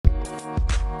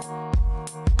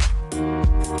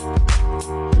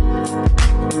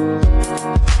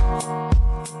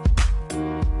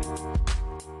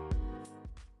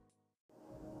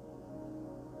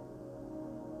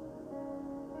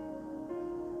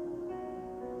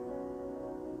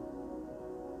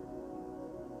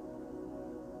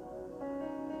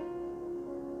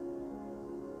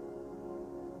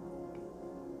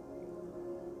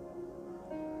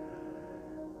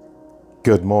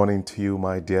Good morning to you,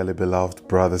 my dearly beloved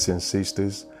brothers and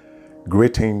sisters.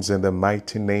 Greetings in the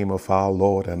mighty name of our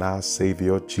Lord and our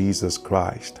Savior, Jesus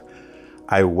Christ.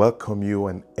 I welcome you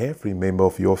and every member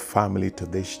of your family to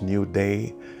this new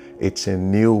day. It's a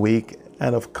new week,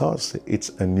 and of course, it's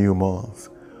a new month.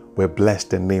 We bless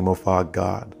the name of our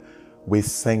God. We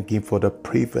thank Him for the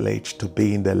privilege to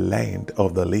be in the land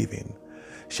of the living.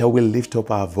 Shall we lift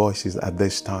up our voices at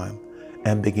this time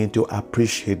and begin to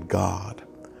appreciate God?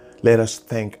 Let us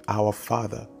thank our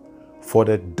Father for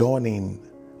the dawning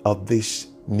of this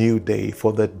new day,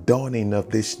 for the dawning of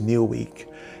this new week,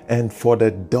 and for the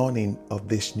dawning of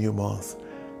this new month.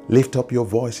 Lift up your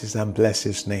voices and bless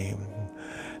His name.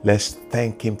 Let's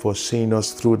thank Him for seeing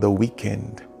us through the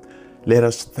weekend. Let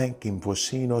us thank Him for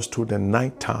seeing us through the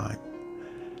night time.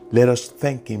 Let us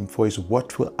thank Him for His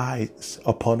watchful eyes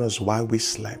upon us while we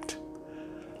slept.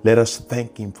 Let us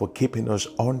thank Him for keeping us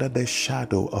under the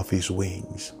shadow of His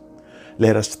wings.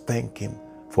 Let us thank Him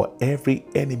for every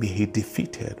enemy He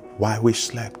defeated while we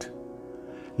slept.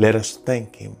 Let us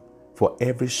thank Him for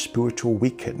every spiritual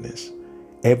wickedness,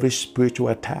 every spiritual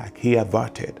attack He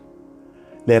averted.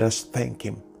 Let us thank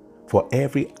Him for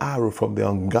every arrow from the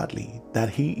ungodly that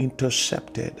He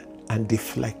intercepted and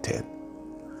deflected.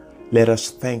 Let us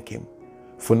thank Him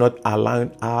for not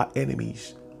allowing our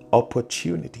enemies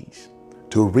opportunities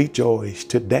to rejoice,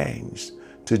 to dance,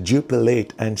 to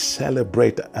jubilate and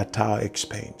celebrate at our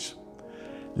expense.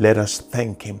 Let us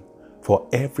thank Him for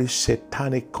every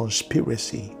satanic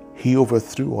conspiracy He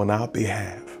overthrew on our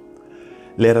behalf.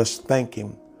 Let us thank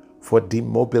Him for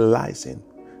demobilizing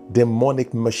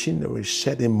demonic machinery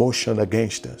set in motion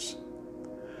against us.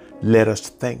 Let us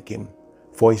thank Him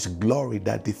for His glory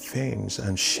that defends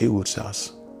and shields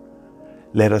us.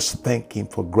 Let us thank Him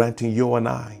for granting you and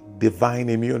I divine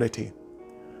immunity.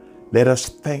 Let us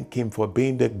thank Him for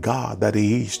being the God that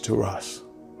He is to us.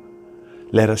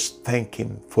 Let us thank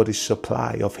Him for the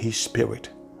supply of His Spirit.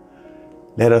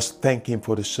 Let us thank Him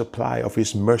for the supply of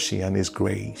His mercy and His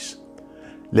grace.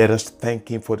 Let us thank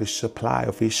Him for the supply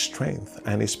of His strength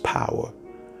and His power.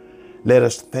 Let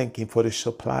us thank Him for the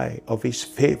supply of His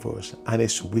favors and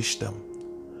His wisdom.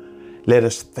 Let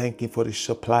us thank Him for the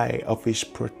supply of His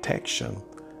protection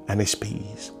and His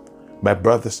peace. My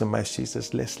brothers and my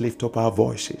sisters, let's lift up our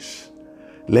voices.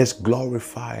 Let's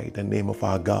glorify the name of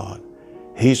our God.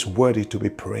 He's worthy to be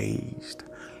praised.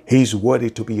 He's worthy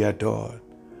to be adored.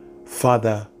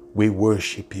 Father, we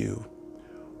worship You.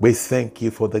 We thank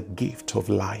You for the gift of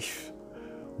life.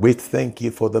 We thank You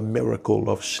for the miracle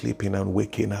of sleeping and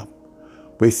waking up.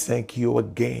 We thank You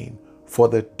again for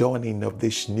the dawning of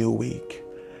this new week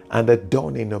and the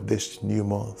dawning of this new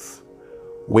month.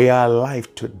 We are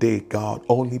alive today, God,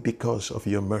 only because of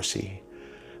Your mercy.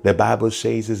 The Bible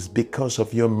says it's because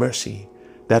of Your mercy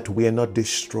that we are not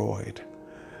destroyed.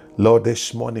 Lord,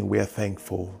 this morning we are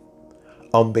thankful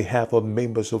on behalf of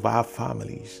members of our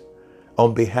families,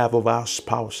 on behalf of our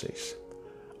spouses,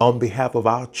 on behalf of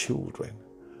our children,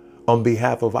 on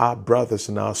behalf of our brothers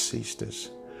and our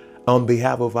sisters, on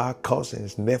behalf of our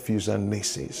cousins, nephews and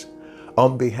nieces,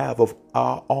 on behalf of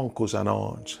our uncles and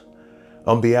aunts,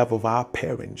 on behalf of our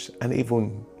parents and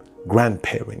even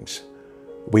grandparents,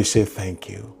 we say thank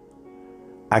You.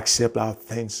 Accept our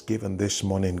thanksgiving this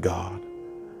morning, God,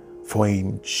 for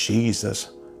in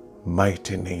Jesus'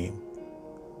 mighty name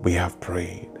we have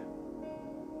prayed.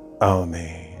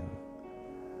 Amen.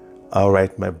 All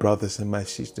right, my brothers and my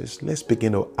sisters, let's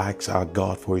begin to ask our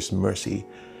God for His mercy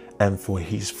and for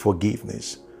His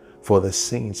forgiveness for the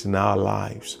sins in our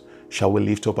lives. Shall we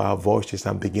lift up our voices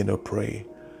and begin to pray?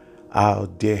 Our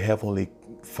dear Heavenly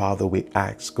Father, we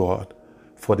ask, God,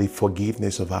 for the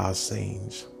forgiveness of our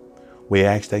sins. We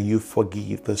ask that You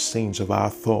forgive the sins of our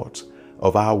thoughts,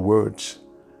 of our words,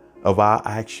 of our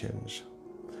actions.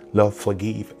 Lord,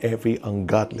 forgive every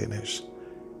ungodliness,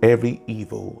 every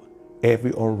evil,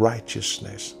 every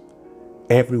unrighteousness,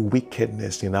 every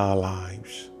wickedness in our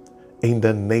lives. In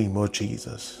the name of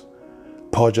Jesus,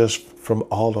 purge us from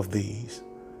all of these.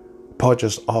 Purge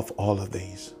us off all of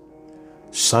these.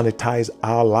 Sanitize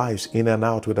our lives in and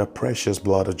out with the precious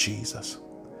blood of Jesus.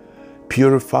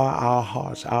 Purify our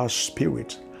hearts, our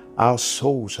spirits, our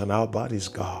souls, and our bodies,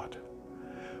 God.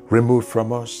 Remove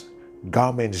from us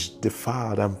garments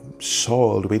defiled and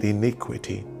soiled with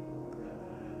iniquity.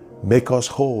 Make us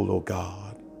whole, O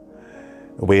God.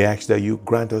 We ask that You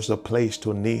grant us a place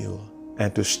to kneel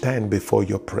and to stand before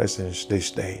Your presence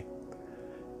this day.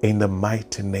 In the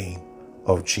mighty name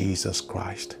of Jesus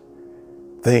Christ.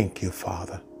 Thank You,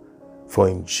 Father, for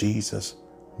in Jesus'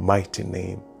 mighty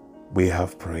name we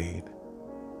have prayed.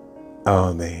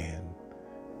 Amen.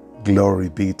 Glory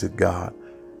be to God.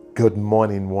 Good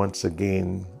morning once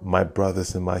again, my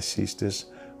brothers and my sisters.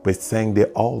 We thank the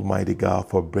Almighty God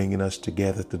for bringing us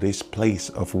together to this place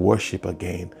of worship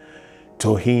again.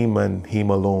 To Him and Him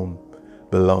alone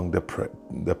belong the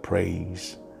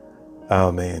praise.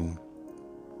 Amen.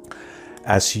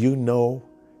 As you know,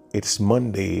 it's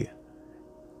Monday,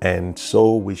 and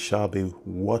so we shall be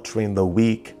watering the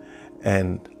week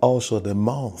and also the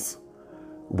month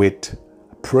with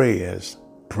prayers.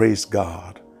 Praise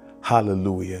God.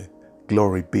 Hallelujah.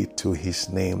 Glory be to His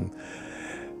name.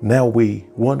 Now we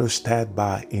want to start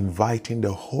by inviting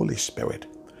the Holy Spirit.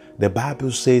 The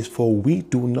Bible says, for we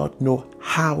do not know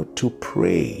how to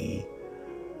pray,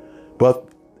 but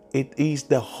it is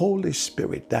the Holy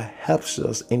Spirit that helps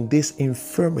us in this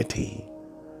infirmity.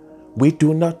 We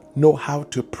do not know how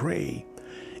to pray.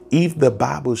 If the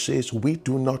Bible says we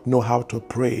do not know how to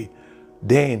pray,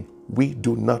 then we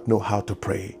do not know how to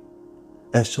pray.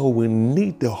 And so we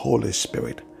need the Holy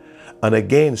Spirit. And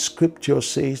again, Scripture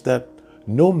says that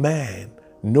no man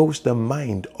knows the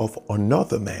mind of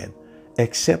another man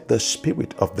except the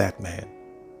spirit of that man.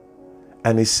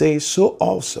 And it says so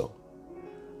also,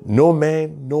 no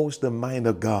man knows the mind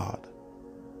of God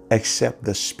except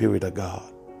the Spirit of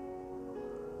God.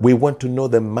 We want to know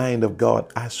the mind of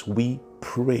God as we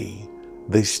pray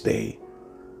this day.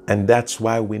 And that's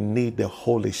why we need the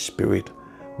Holy Spirit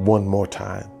one more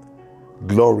time.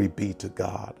 Glory be to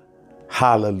God.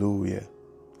 Hallelujah.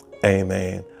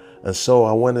 Amen. And so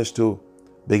I want us to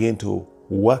begin to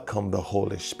welcome the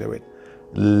Holy Spirit.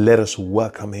 Let us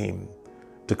welcome Him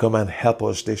to come and help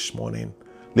us this morning.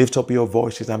 Lift up your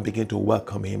voices and begin to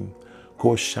welcome Him.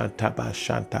 Ko shantaba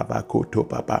shantaba koto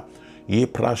baba. Ye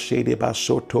prashedeba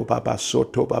soto baba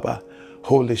soto baba.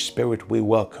 Holy Spirit, we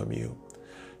welcome you.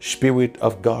 Spirit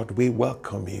of God, we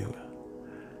welcome you.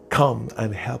 Come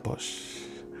and help us.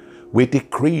 We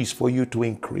decrease for you to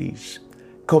increase.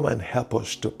 Come and help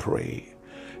us to pray.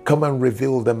 Come and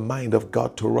reveal the mind of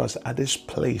God to us at this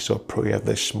place of prayer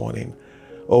this morning.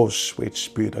 Oh, sweet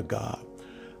Spirit of God.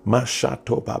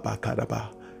 Mashato Baba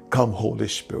Kadaba. Come, Holy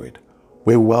Spirit.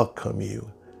 We welcome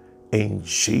you. In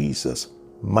Jesus'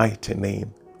 mighty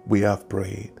name, we have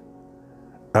prayed.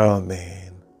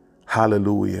 Amen.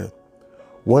 Hallelujah.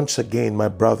 Once again, my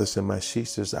brothers and my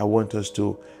sisters, I want us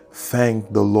to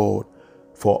thank the Lord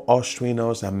for ushering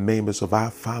us and members of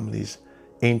our families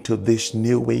into this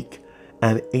new week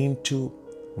and into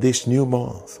this new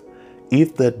month.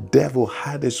 If the devil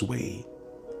had his way,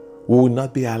 we will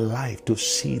not be alive to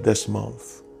see this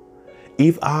month.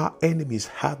 If our enemies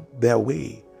had their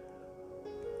way,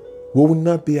 we will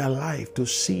not be alive to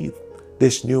see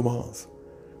this new month.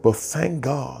 But thank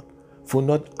God for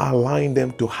not allowing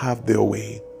them to have their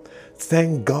way.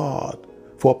 Thank God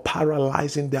for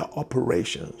paralyzing their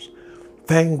operations.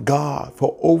 Thank God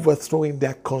for overthrowing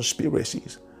their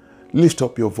conspiracies. Lift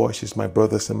up your voices, my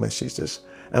brothers and my sisters.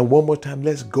 And one more time,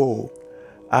 let's go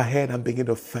ahead and begin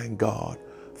to thank God.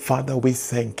 Father, we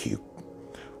thank you.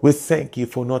 We thank you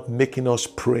for not making us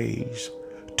praise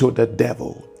to the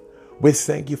devil. We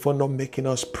thank you for not making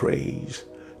us praise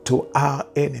to our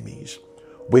enemies.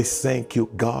 We thank you,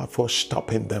 God, for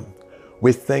stopping them.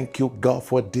 We thank you, God,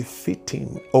 for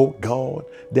defeating, oh God,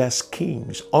 their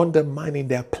schemes, undermining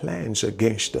their plans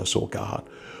against us, oh God.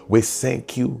 We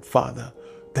thank you, Father.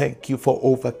 Thank you for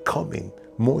overcoming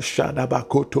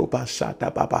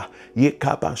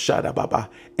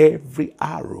every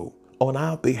arrow on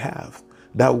our behalf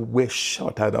that were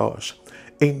shot at us.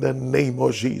 In the name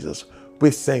of Jesus, we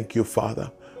thank you,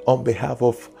 Father. On behalf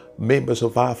of members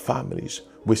of our families,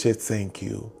 we say thank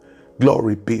you.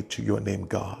 Glory be to your name,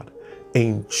 God.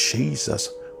 In Jesus'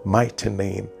 mighty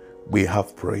name, we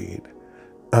have prayed.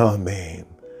 Amen.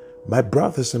 My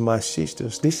brothers and my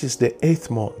sisters, this is the 8th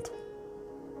month.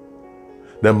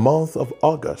 The month of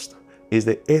August is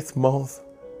the 8th month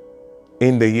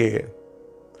in the year.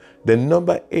 The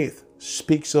number 8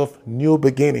 speaks of new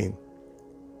beginning.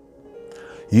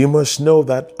 You must know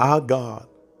that our God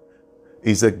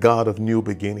is a God of new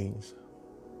beginnings.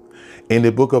 In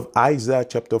the book of Isaiah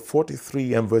chapter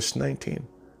 43 and verse 19,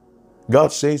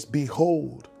 God says,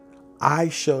 behold, I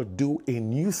shall do a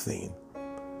new thing.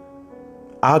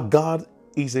 Our God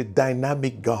is a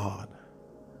dynamic God.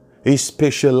 He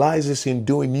specializes in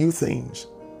doing new things.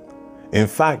 In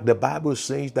fact, the Bible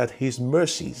says that His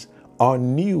mercies are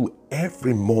new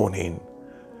every morning.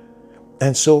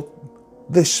 And so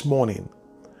this morning,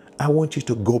 I want you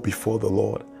to go before the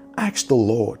Lord. Ask the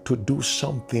Lord to do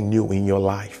something new in your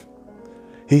life.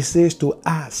 He says to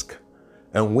ask,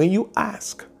 and when you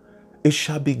ask, it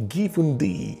shall be given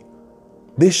thee.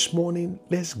 This morning,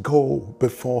 let's go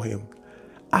before Him.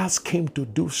 Ask Him to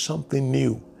do something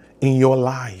new in your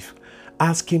life.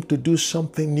 Ask him to do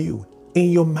something new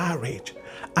in your marriage.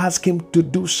 Ask him to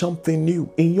do something new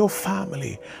in your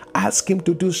family. Ask him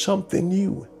to do something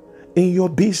new in your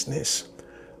business.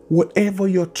 Whatever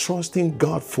you're trusting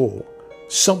God for,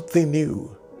 something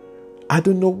new. I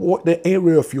don't know what the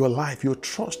area of your life you're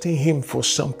trusting him for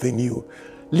something new.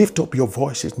 Lift up your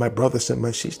voices, my brothers and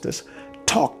my sisters.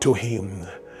 Talk to him.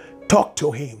 Talk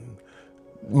to him.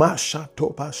 You are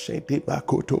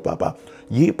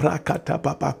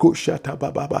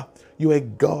a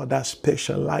God that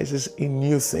specializes in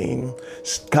new things.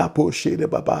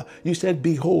 You said,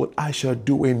 behold, I shall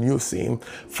do a new thing.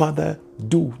 Father,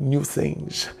 do new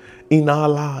things in our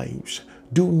lives.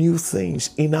 Do new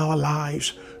things in our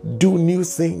lives. Do new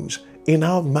things in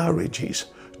our marriages.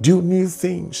 Do new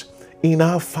things in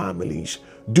our families.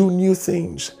 Do new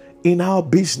things in our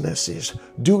businesses.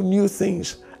 Do new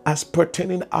things as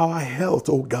pertaining our health,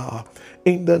 oh God,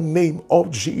 in the name of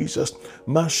Jesus.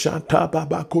 You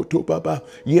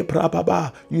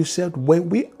said when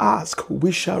we ask,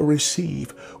 we shall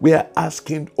receive. We are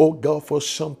asking, oh God, for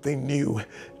something new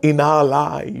in our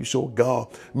lives, oh God.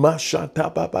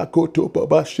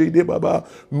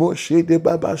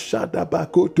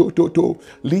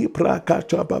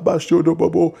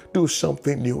 Do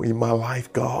something new in my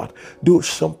life, God. Do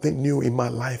something new in my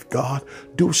life, God.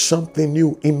 Do something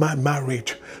new in my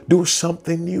marriage. Do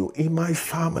something new in my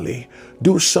family.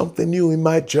 Do something new in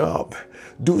my job.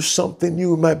 Do something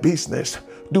new in my business.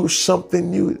 Do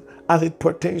something new as it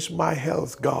pertains to my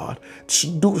health, God.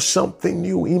 Do something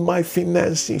new in my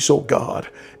finances, oh God.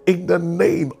 In the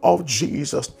name of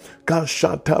Jesus. You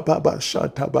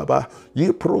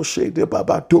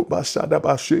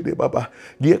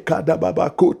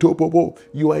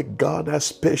are a God that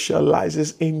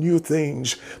specializes in new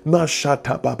things.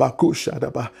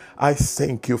 I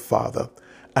thank you, Father.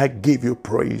 I give you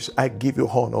praise. I give you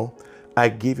honor. I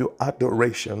give you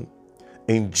adoration.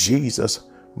 In Jesus'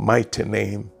 mighty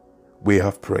name, we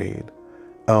have prayed.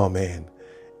 Amen.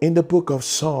 In the book of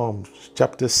Psalms,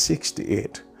 chapter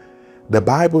 68, the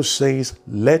Bible says,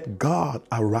 let God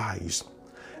arise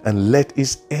and let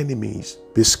his enemies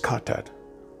be scattered.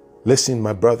 Listen,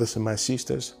 my brothers and my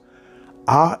sisters,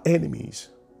 our enemies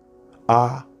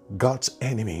are God's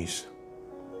enemies.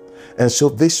 And so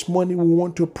this morning we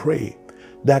want to pray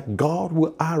that God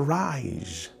will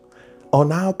arise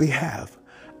on our behalf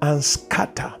and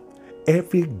scatter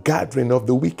every gathering of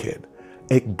the wicked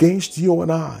against you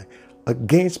and I,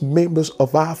 against members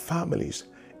of our families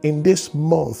in this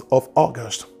month of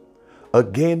August.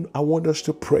 Again, I want us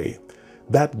to pray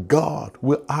that God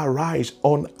will arise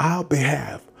on our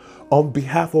behalf, on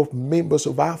behalf of members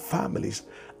of our families,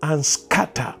 and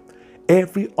scatter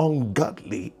every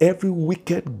ungodly, every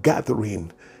wicked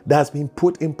gathering that's been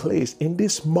put in place in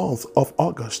this month of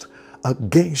August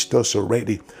against us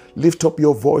already. Lift up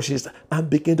your voices and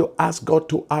begin to ask God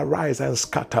to arise and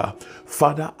scatter.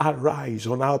 Father, arise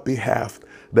on our behalf.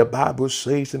 The Bible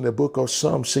says in the book of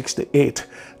Psalm 68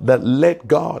 that let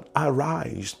God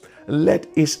arise, let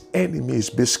his enemies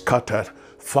be scattered.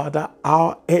 Father,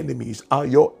 our enemies are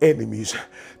your enemies.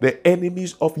 The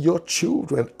enemies of your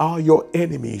children are your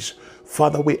enemies.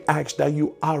 Father, we ask that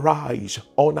you arise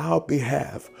on our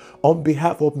behalf, on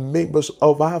behalf of members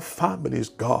of our families,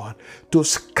 God, to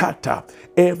scatter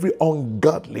every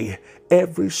ungodly,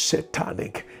 every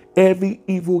satanic, every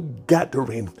evil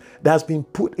gathering that's been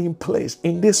put in place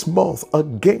in this month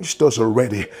against us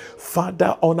already.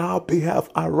 Father, on our behalf,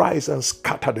 arise and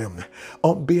scatter them.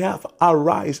 On behalf,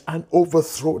 arise and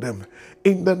overthrow them.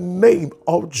 In the name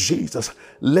of Jesus,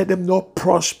 let them not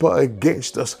prosper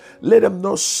against us. Let them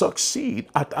not succeed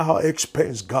at our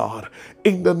expense, God.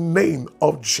 In the name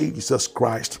of Jesus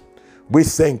Christ, we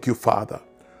thank you, Father.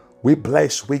 We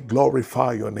bless, we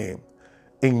glorify your name.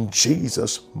 In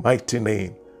Jesus' mighty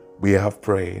name, we have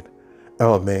prayed.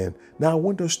 Amen. Now I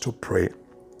want us to pray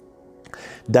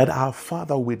that our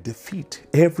Father will defeat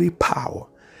every power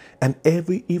and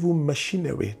every evil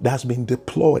machinery that's been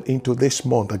deployed into this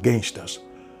month against us.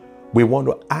 We want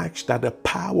to ask that the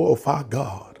power of our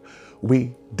God will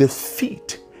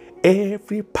defeat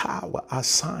every power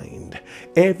assigned,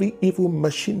 every evil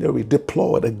machinery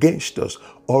deployed against us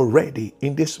already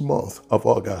in this month of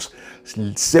August.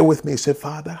 Say with me, say,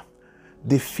 Father,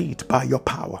 defeat by your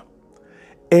power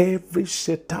every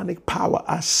satanic power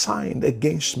assigned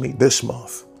against me this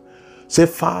month. Say,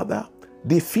 Father,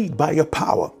 defeat by your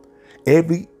power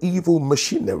every evil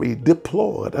machinery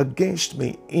deployed against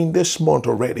me in this month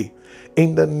already,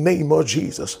 in the name of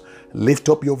Jesus, lift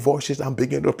up your voices and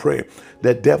begin to pray.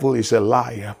 The devil is a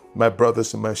liar, my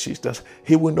brothers and my sisters.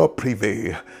 He will not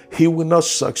prevail. He will not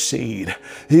succeed.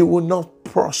 He will not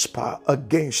prosper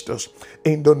against us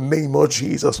in the name of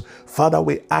Jesus. Father,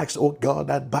 we ask, oh God,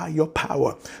 that by your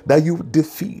power, that you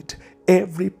defeat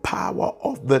every power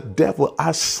of the devil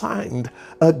assigned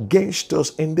against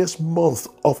us in this month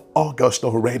of August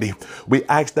already. We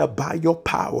ask that by your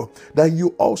power, that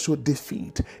you also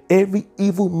defeat every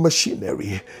evil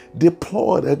machinery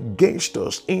deployed against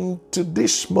us into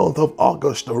this month of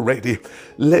August already.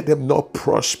 Let them not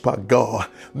prosper, God.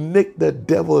 Make the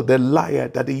devil the liar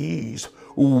that he is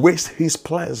waste his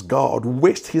plans, God,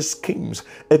 waste his schemes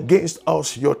against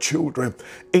us, your children,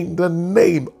 in the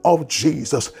name of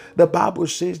Jesus. The Bible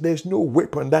says there's no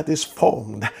weapon that is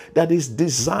formed, that is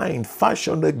designed,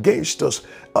 fashioned against us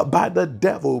by the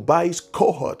devil, by his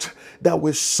cohort, that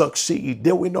will succeed.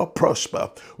 They will not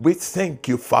prosper. We thank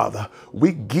you, Father.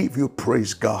 We give you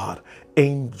praise, God.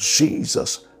 In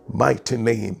Jesus' mighty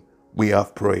name, we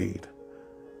have prayed.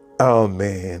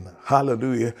 Amen.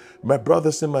 Hallelujah. My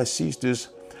brothers and my sisters,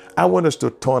 I want us to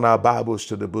turn our Bibles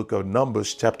to the book of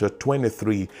Numbers chapter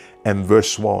 23 and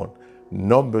verse 1.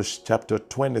 Numbers chapter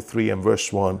 23 and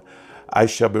verse 1. I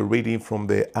shall be reading from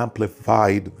the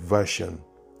Amplified Version.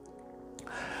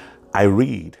 I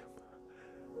read,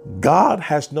 God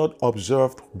has not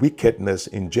observed wickedness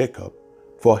in Jacob,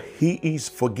 for he is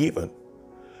forgiven,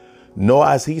 nor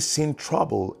has he seen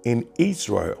trouble in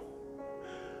Israel.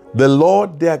 The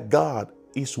Lord their God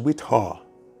is with her,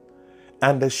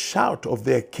 and the shout of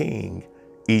their king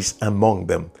is among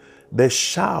them. The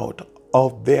shout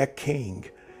of their king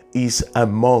is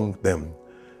among them.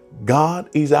 God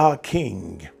is our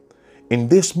king. In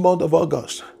this month of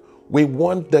August, we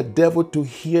want the devil to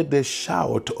hear the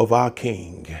shout of our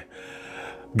king.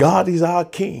 God is our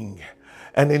king.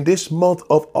 And in this month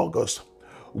of August,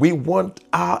 we want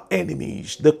our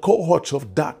enemies, the cohorts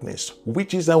of darkness,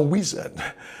 witches and wizards,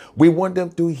 we want them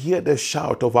to hear the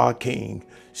shout of our king.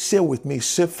 Say with me,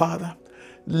 say, Father,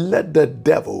 let the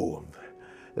devil,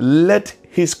 let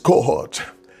his cohort,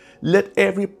 let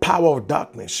every power of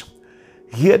darkness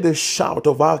hear the shout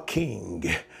of our king.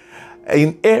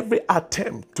 In every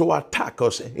attempt to attack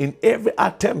us, in every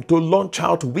attempt to launch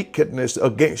out wickedness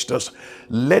against us,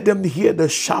 let them hear the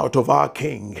shout of our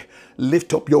king.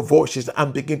 Lift up your voices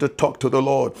and begin to talk to the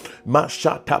Lord.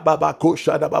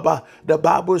 The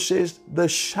Bible says the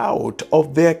shout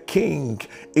of their king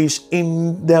is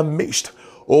in their midst.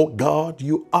 Oh God,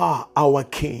 you are our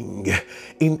king.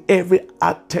 In every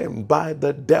attempt by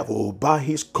the devil, by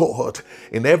his cohort,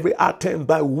 in every attempt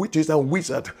by witches and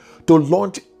wizards to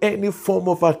launch any form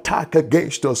of attack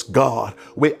against us, God,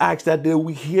 we ask that they will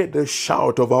hear the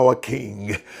shout of our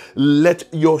king. Let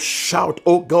your shout,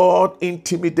 oh God,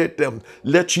 intimidate them.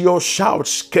 Let your shout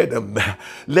scare them.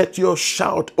 Let your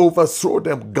shout overthrow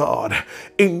them, God,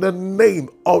 in the name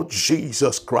of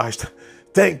Jesus Christ.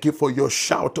 Thank you for your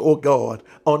shout, oh God,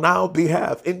 on our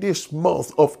behalf in this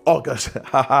month of August.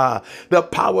 The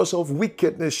powers of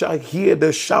wickedness shall hear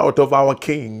the shout of our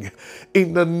King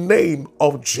in the name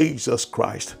of Jesus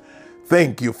Christ.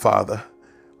 Thank you, Father.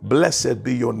 Blessed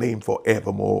be your name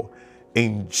forevermore.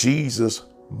 In Jesus'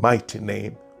 mighty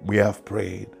name, we have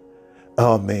prayed.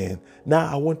 Amen.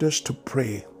 Now I want us to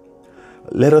pray.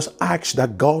 Let us ask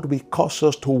that God will cause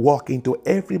us to walk into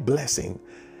every blessing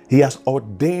He has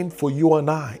ordained for you and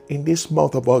I in this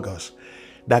month of August,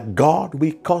 that God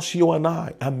will cause you and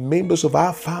I and members of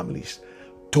our families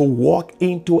to walk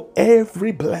into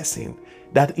every blessing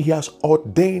that He has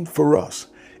ordained for us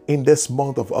in this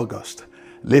month of August.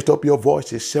 Lift up your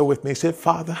voices, say with me, say,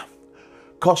 Father,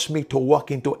 cause me to walk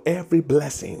into every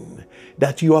blessing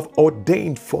that you have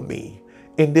ordained for me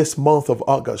in this month of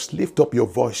August. Lift up your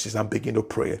voices and begin to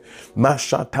pray.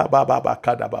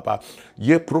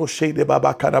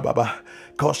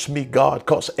 Cause me, God,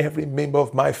 cause every member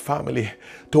of my family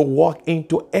to walk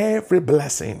into every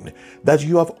blessing that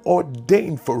you have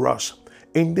ordained for us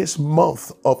in this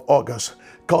month of August.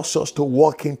 Cause us to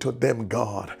walk into them,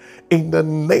 God, in the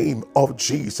name of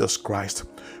Jesus Christ.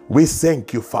 We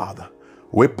thank you, Father.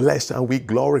 We bless and we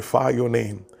glorify your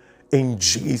name. In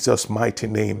Jesus' mighty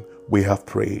name, we have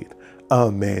prayed.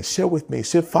 Amen. Share with me.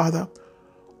 Say, Father,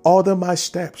 order my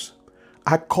steps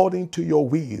according to your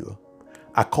will,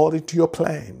 according to your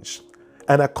plans,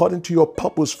 and according to your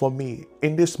purpose for me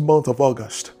in this month of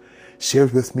August. Share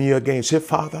with me again. Say,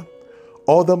 Father,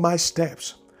 order my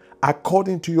steps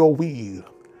according to your will,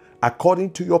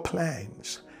 according to your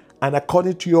plans, and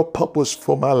according to your purpose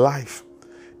for my life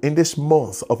in this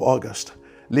month of August.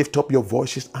 Lift up your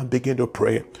voices and begin to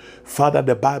pray. Father,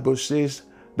 the Bible says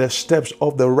the steps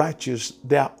of the righteous,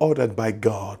 they are ordered by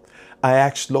God. I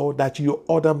ask, Lord, that you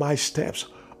order my steps,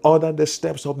 order the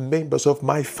steps of members of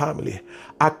my family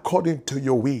according to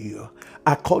your will,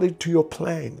 according to your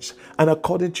plans, and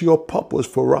according to your purpose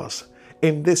for us.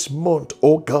 In this month,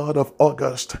 O God of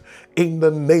August, in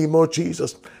the name of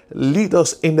Jesus, lead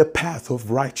us in the path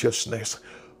of righteousness.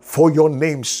 For your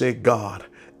name's sake, God,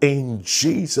 in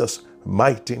Jesus'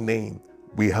 mighty name,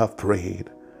 we have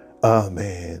prayed.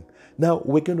 Amen. Now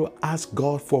we're going to ask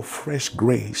God for fresh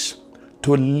grace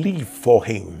to live for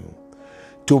him,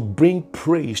 to bring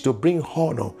praise, to bring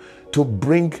honor, to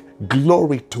bring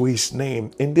glory to his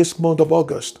name in this month of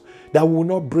August, that will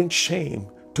not bring shame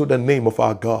to the name of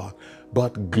our God,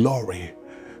 but glory,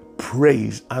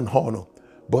 praise, and honor.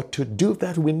 But to do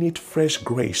that, we need fresh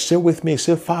grace. Say with me,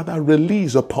 say, Father,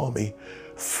 release upon me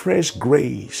fresh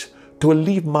grace to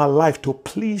live my life to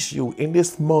please you in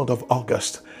this month of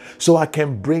August, so I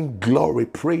can bring glory,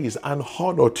 praise, and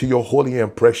honor to your holy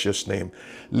and precious name.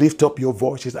 Lift up your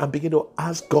voices and begin to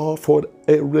ask God for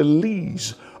a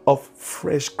release of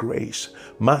fresh grace.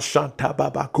 It's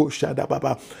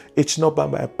not by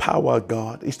my power,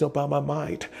 God. It's not by my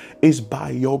might. It's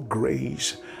by your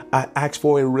grace. I ask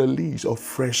for a release of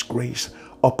fresh grace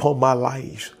upon my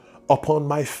life, upon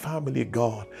my family,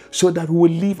 God, so that we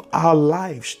live our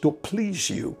lives to please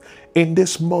you in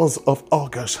this month of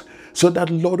August, so that,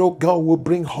 Lord, oh God, will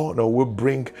bring honor, will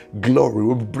bring glory,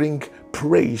 will bring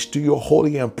praise to your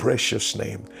holy and precious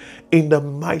name. In the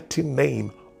mighty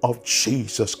name of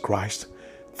Jesus Christ.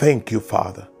 Thank you,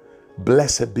 Father.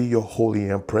 Blessed be your holy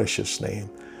and precious name.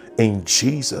 In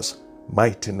Jesus'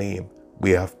 mighty name,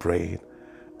 we have prayed.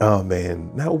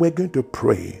 Amen. Now we're going to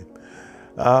pray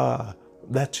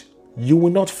that you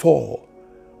will not fall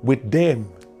with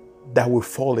them that will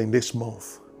fall in this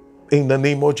month. In the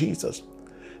name of Jesus.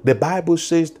 The Bible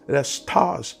says the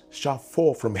stars shall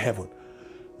fall from heaven.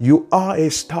 You are a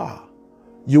star.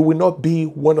 You will not be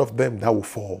one of them that will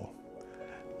fall.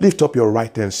 Lift up your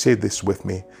right hand and say this with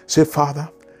me. Say, Father,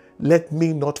 let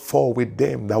me not fall with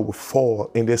them that will fall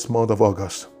in this month of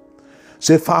August.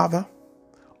 Say, Father,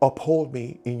 uphold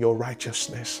me in your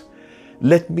righteousness.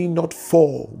 Let me not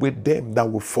fall with them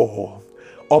that will fall.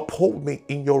 Uphold me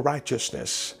in your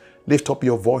righteousness. Lift up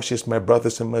your voices, my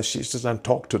brothers and my sisters, and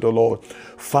talk to the Lord.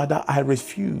 Father, I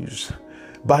refuse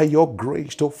by your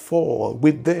grace to fall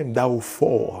with them that will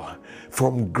fall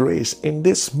from grace in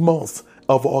this month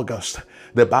of August.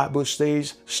 The Bible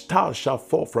says, stars shall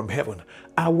fall from heaven.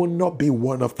 I will not be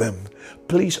one of them.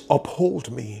 Please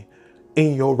uphold me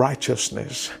in your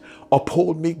righteousness.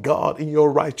 Uphold me, God, in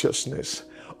your righteousness.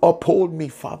 Uphold me,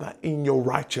 Father, in your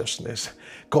righteousness.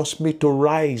 Cause me to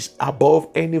rise above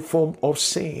any form of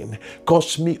sin.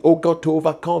 Cause me, oh God, to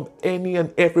overcome any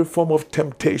and every form of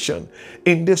temptation.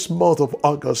 In this month of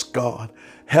August, God,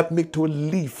 help me to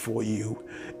live for you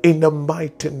in the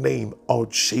mighty name of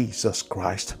Jesus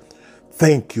Christ.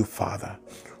 Thank you, Father.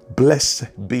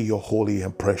 Blessed be your holy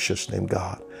and precious name,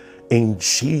 God. In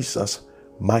Jesus'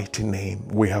 mighty name,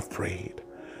 we have prayed.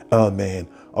 Amen.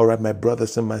 All right, my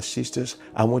brothers and my sisters,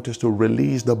 I want us to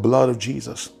release the blood of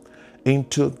Jesus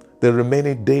into the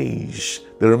remaining days,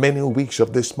 the remaining weeks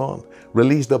of this month.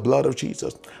 Release the blood of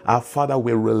Jesus. Our Father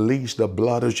will release the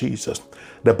blood of Jesus.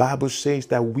 The Bible says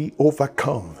that we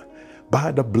overcome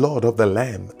by the blood of the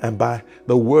Lamb and by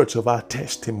the words of our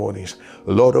testimonies.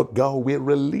 Lord of God, we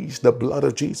release the blood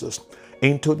of Jesus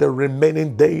into the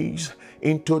remaining days,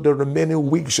 into the remaining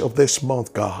weeks of this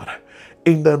month, God.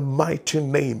 In the mighty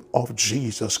name of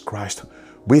Jesus Christ,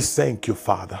 we thank you,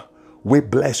 Father. We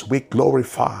bless, we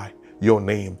glorify your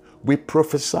name. We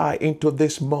prophesy into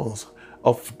this month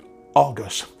of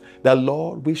August that,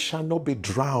 Lord, we shall not be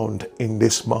drowned in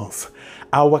this month.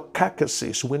 Our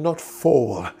carcasses will not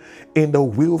fall in the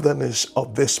wilderness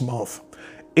of this month.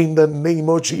 In the name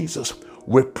of Jesus,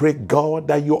 we pray, God,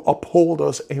 that you uphold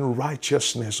us in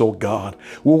righteousness, oh God.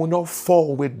 We will not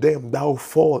fall with them that will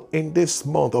fall in this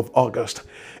month of August.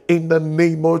 In the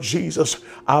name of Jesus,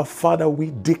 our Father,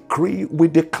 we decree, we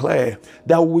declare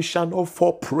that we shall not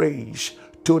fall praise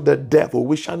to the devil.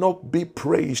 We shall not be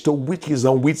praised to witches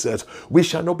and wizards. We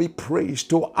shall not be praised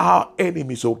to our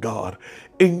enemies, oh God.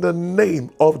 In the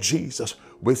name of Jesus,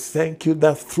 we thank you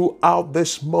that throughout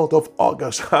this month of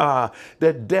August,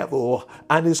 the devil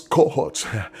and his cohorts,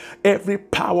 every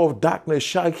power of darkness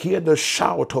shall hear the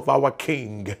shout of our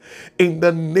King. In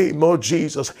the name of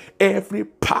Jesus, every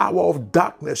power of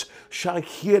darkness shall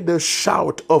hear the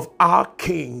shout of our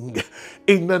King.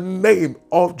 In the name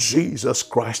of Jesus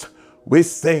Christ, we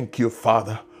thank you,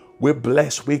 Father. We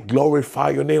bless, we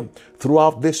glorify your name.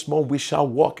 Throughout this month, we shall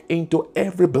walk into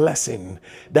every blessing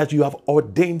that you have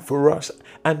ordained for us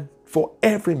and for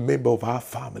every member of our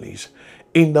families.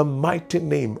 In the mighty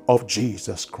name of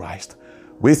Jesus Christ,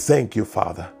 we thank you,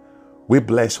 Father. We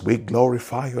bless, we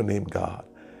glorify your name, God.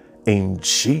 In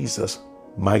Jesus'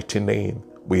 mighty name,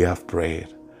 we have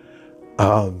prayed.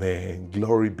 Amen.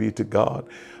 Glory be to God.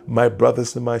 My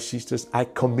brothers and my sisters, I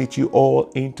commit you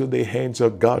all into the hands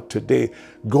of God today.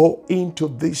 Go into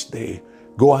this day.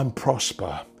 Go and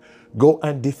prosper. Go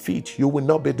and defeat. You will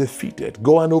not be defeated.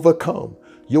 Go and overcome.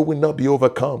 You will not be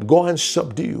overcome. Go and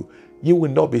subdue. You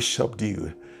will not be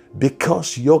subdued.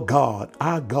 Because your God,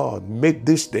 our God, made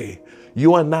this day,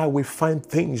 you and I will find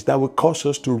things that will cause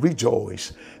us to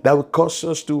rejoice, that will cause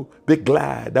us to be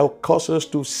glad, that will cause us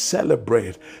to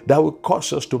celebrate, that will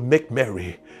cause us to make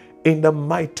merry. In the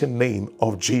mighty name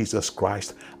of Jesus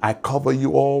Christ, I cover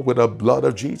you all with the blood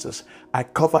of Jesus. I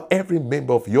cover every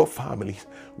member of your family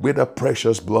with the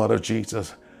precious blood of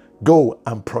Jesus. Go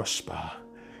and prosper.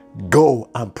 Go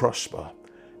and prosper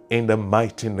in the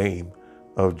mighty name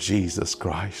of Jesus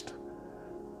Christ.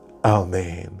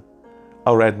 Amen.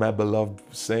 All right, my beloved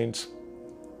saints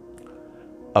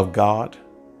of God,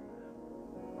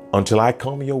 until I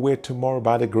come your way tomorrow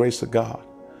by the grace of God,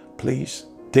 please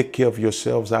take care of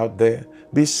yourselves out there.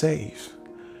 Be safe.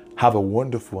 Have a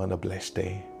wonderful and a blessed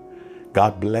day.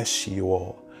 God bless you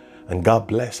all, and God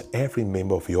bless every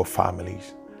member of your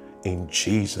families. In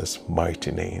Jesus'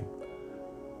 mighty name.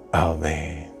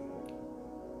 Amen.